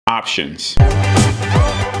options.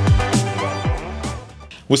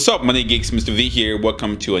 What's up, money geeks? Mr. V here.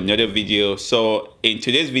 Welcome to another video. So in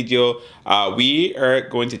today's video, we are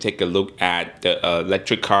going to take a look at the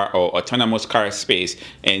electric car or autonomous car space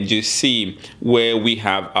and just see where we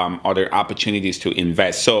have other opportunities to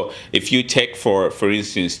invest. So if you take for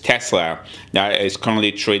instance Tesla, that is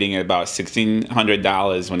currently trading at about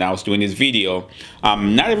 $1,600 when I was doing this video.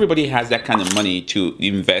 Not everybody has that kind of money to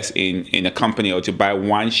invest in a company or to buy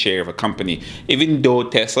one share of a company. Even though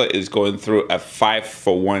Tesla is going through a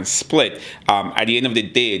 5-for-1 split, at the end of the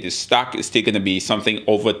day, the stock is still going to be something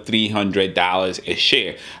over $300 a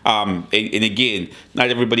share. And again, not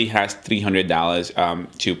everybody has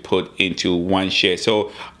 $300 to put into one share.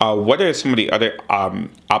 So what are some of the other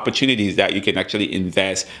opportunities that you can actually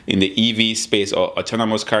invest in the EV space or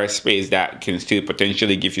autonomous car space that can still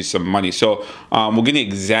potentially give you some money? So we're going to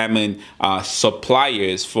examine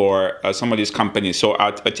suppliers for some of these companies. So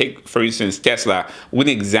I'll take, for instance, Tesla. We're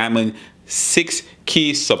going to examine 6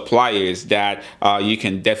 key suppliers that you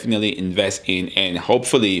can definitely invest in and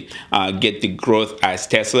hopefully get the growth as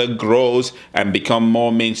Tesla grows and become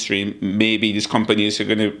more mainstream. Maybe these companies are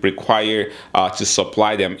going to require to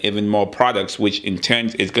supply them even more products, which in turn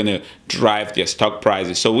is going to drive their stock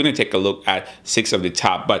prices. So we're going to take a look at 6 of the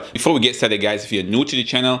top. But before we get started, guys, if you're new to the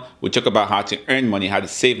channel, we talk about how to earn money, how to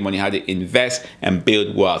save money, how to invest and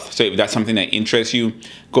build wealth. So if that's something that interests you,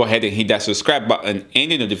 go ahead and hit that subscribe button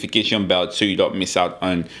and the notification bell so you don't miss out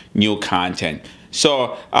on new content.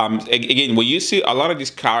 So again, when you see a lot of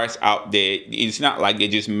these cars out there, it's not like they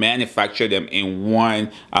just manufacture them in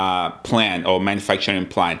one plant or manufacturing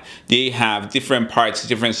plant. They have different parts,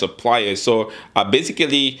 different suppliers. So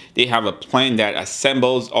basically, they have a plant that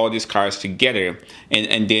assembles all these cars together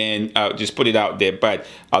and then just put it out there. But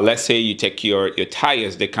let's say you take your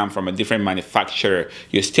tires, they come from a different manufacturer.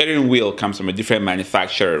 Your steering wheel comes from a different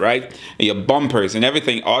manufacturer, right? And your bumpers and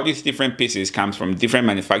everything, all these different pieces comes from different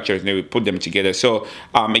manufacturers, and then we put them together. So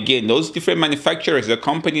again, those different manufacturers, the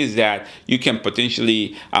companies that you can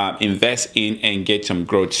potentially invest in and get some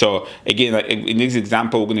growth. So again, in this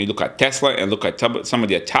example, we're going to look at Tesla and look at some of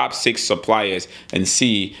their top 6 suppliers and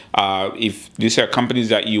see if these are companies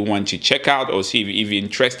that you want to check out, or see if you're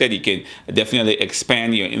interested. You can definitely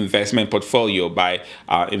expand your investment portfolio by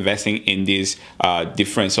investing in these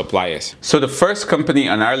different suppliers. So the first company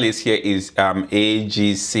on our list here is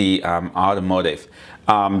AGC Automotive.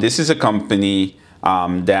 This is a company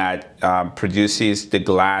that produces the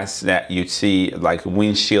glass that you see, like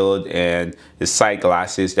windshield and the side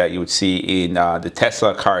glasses that you would see in the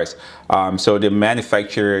Tesla cars. So they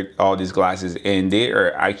manufacture all these glasses, and they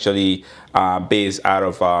are actually based out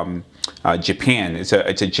of Japan. It's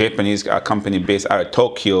a Japanese company based out of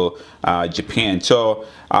Tokyo, Japan. So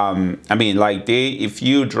I mean, like if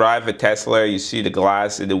you drive a Tesla, you see the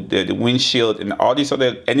glass, the windshield, and all these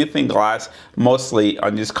other anything glass, mostly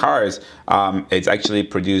on these cars, it's actually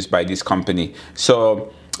produced by this company.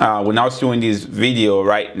 So when I was doing this video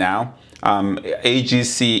right now,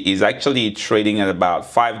 AGC is actually trading at about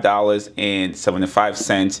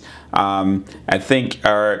 $5.75. I think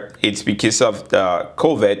it's because of the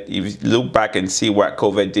COVID. If you look back and see what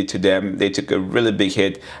COVID did to them, they took a really big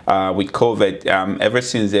hit with COVID. Ever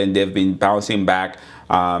since then, they've been bouncing back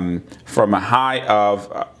from a high of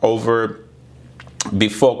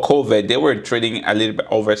before COVID, they were trading a little bit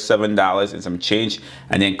over $7 and some change,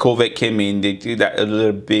 and then COVID came in. They did that a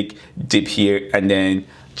little big dip here, and then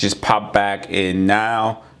just popped back, and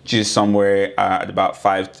now just somewhere at about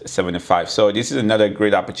 $5.75. So this is another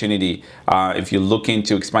great opportunity if you're looking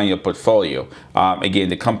to expand your portfolio. Again,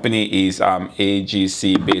 the company is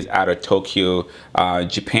AGC, based out of Tokyo,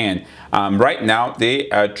 Japan. Right now,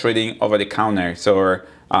 they are trading over the counter. So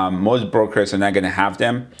most brokers are not going to have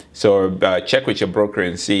them. So check with your broker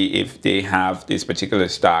and see if they have this particular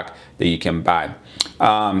stock that you can buy.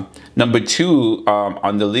 Number 2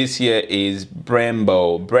 on the list here is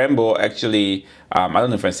Brembo. Brembo actually, I don't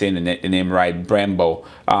know if I'm saying the name right, Brembo.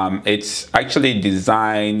 It's actually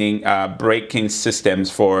designing braking systems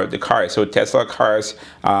for the cars. So Tesla cars,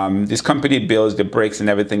 this company builds the brakes and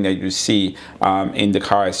everything that you see in the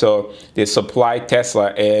car. So they supply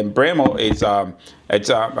Tesla, and Brembo is it's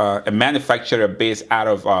a manufacturer based out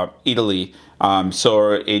of Italy.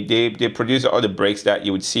 So they produce all the brakes that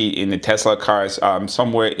you would see in the Tesla cars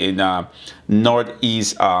somewhere in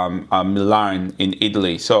northeast Milan in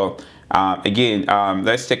Italy. So again,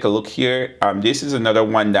 let's take a look here. This is another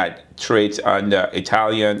one that trades on the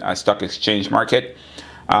Italian stock exchange market.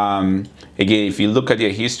 Again, if you look at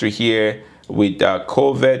their history here with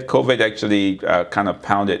COVID actually kind of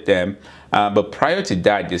pounded them. But prior to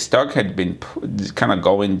that, the stock had been kind of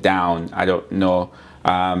going down. I don't know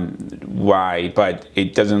why, but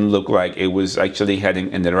it doesn't look like it was actually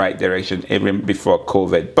heading in the right direction even before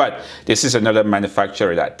COVID. But this is another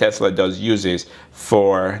manufacturer that Tesla does uses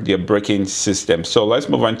for their braking system. So let's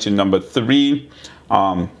move on to number 3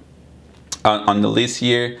 on the list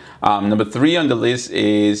here. Number 3 on the list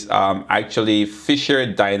is actually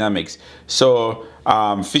Fisher Dynamics. So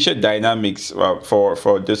Fisher Dynamics,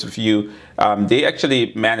 for those of you, they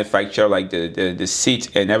actually manufacture like the seats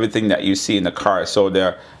and everything that you see in the car. So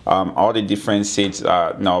they're all the different seats,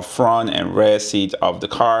 now front and rear seats of the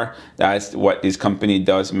car. That's what this company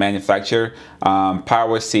does manufacture.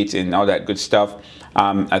 Power seats and all that good stuff.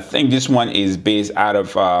 I think this one is based out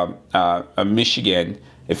of Michigan,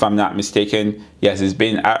 if I'm not mistaken. Yes, it's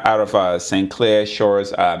been out of St. Clair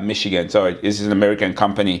Shores, Michigan. So this is an American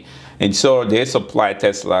company. And so they supply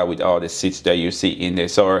Tesla with all the seats that you see in there.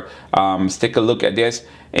 So let's take a look at this.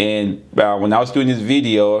 And when I was doing this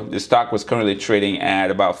video, the stock was currently trading at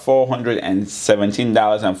about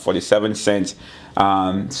 $417.47.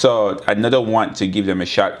 So another one to give them a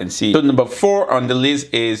shot and see. So number 4 on the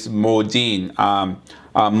list is Modine.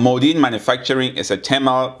 Modine Manufacturing is a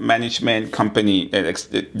thermal management company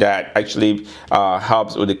that actually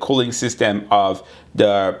helps with the cooling system of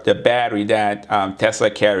the battery that Tesla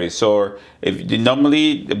carries. So if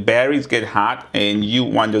normally the batteries get hot and you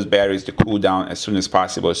want those batteries to cool down as soon as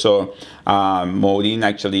possible, so Modine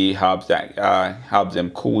actually helps them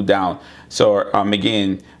cool down. So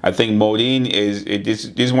again, I think Modine is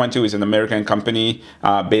this one too is an American company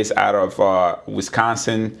based out of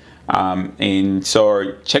Wisconsin. And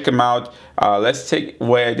so check them out. Let's take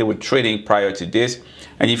where they were trading prior to this.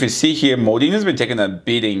 And if you see here, Modine has been taking a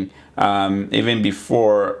beating even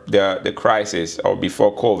before the crisis or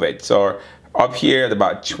before COVID. So up here at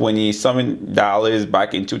about $27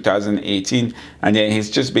 back in 2018, and then he's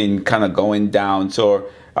just been kind of going down. So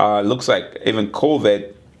looks like even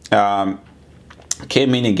COVID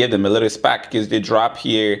came in and gave them a little spark, because they dropped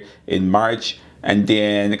here in March, and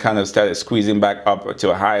then it kind of started squeezing back up to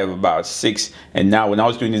a high of about 6. And now when I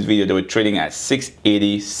was doing this video, they were trading at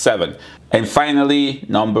 687. And finally,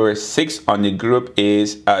 number 6 on the group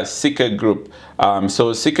is Sika Group.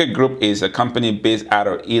 So Sika Group is a company based out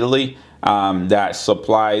of Italy that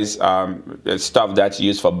supplies stuff that's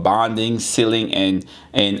used for bonding, sealing, and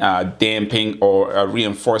damping or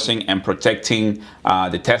reinforcing and protecting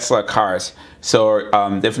the Tesla cars. So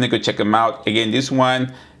definitely go check them out. Again, this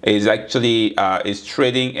one is actually is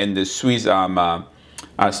trading in the Swiss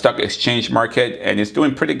stock exchange market, and it's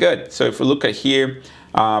doing pretty good. So if we look at here,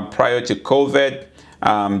 prior to COVID,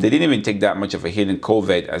 they didn't even take that much of a hit in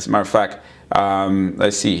COVID. As a matter of fact,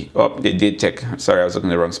 let's see. Oh, they did take. Sorry, I was looking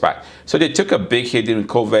in the wrong spot. So they took a big hit in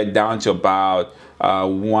COVID down to about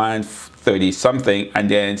 130 something, and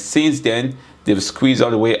then since then they've squeezed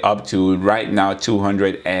all the way up to right now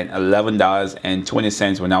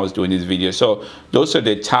 $211.20 when I was doing this video. So those are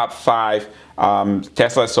the top 5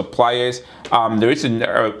 Tesla suppliers. There is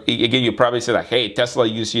again, you probably say like, hey, Tesla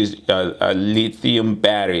uses lithium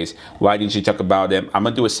batteries. Why didn't you talk about them? I'm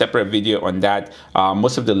gonna do a separate video on that.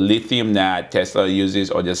 Most of the lithium that Tesla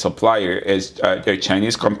uses, or the supplier, is their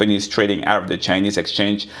Chinese companies trading out of the Chinese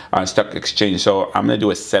exchange, stock exchange. So I'm gonna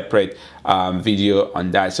do a separate video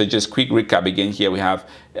on that. So just quick recap again. Here we have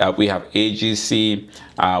AGC,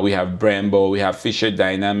 we have Brembo, we have Fisher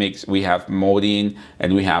Dynamics, we have Modine,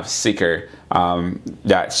 and we have Sika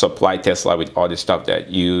that supply Tesla with all the stuff that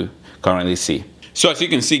you currently see. So as you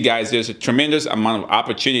can see, guys, there's a tremendous amount of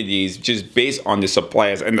opportunities just based on the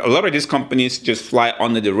suppliers, and a lot of these companies just fly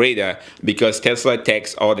under the radar because Tesla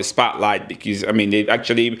takes all the spotlight, because I mean they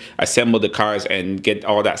actually assemble the cars and get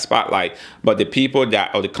all that spotlight. But the people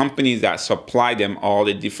that, or the companies that supply them all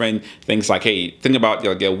the different things, like, hey, think about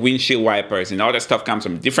their windshield wipers and all that stuff comes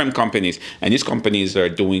from different companies, and these companies are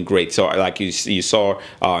doing great. So like you saw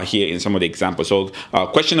here in some of the examples. So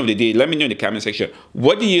question of the day, let me know in the comment section,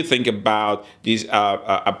 what do you think about these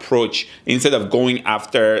approach? Instead of going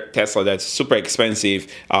after Tesla that's super expensive,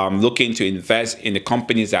 looking to invest in the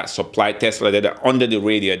companies that supply Tesla that are under the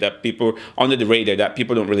radar, that people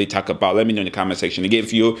don't really talk about. Let me know in the comment section. Again,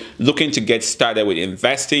 if you're looking to get started with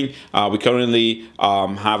investing, we currently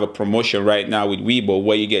have a promotion right now with WEBULL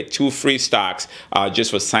where you get 2 free stocks just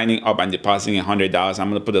for signing up and depositing $100. I'm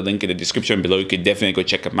going to put a link in the description below. You can definitely go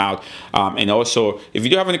check them out. And also, if you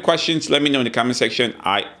do have any questions, let me know in the comment section.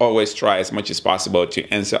 I always try as much as possible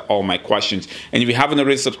to answer all my questions. And if you haven't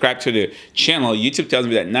already subscribed to the channel, YouTube tells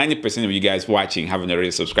me that 90% of you guys watching haven't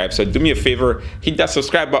already subscribed. So do me a favor, hit that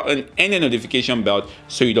subscribe button and the notification bell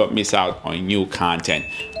so you don't miss out on new content.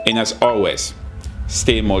 And as always,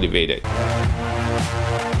 stay motivated.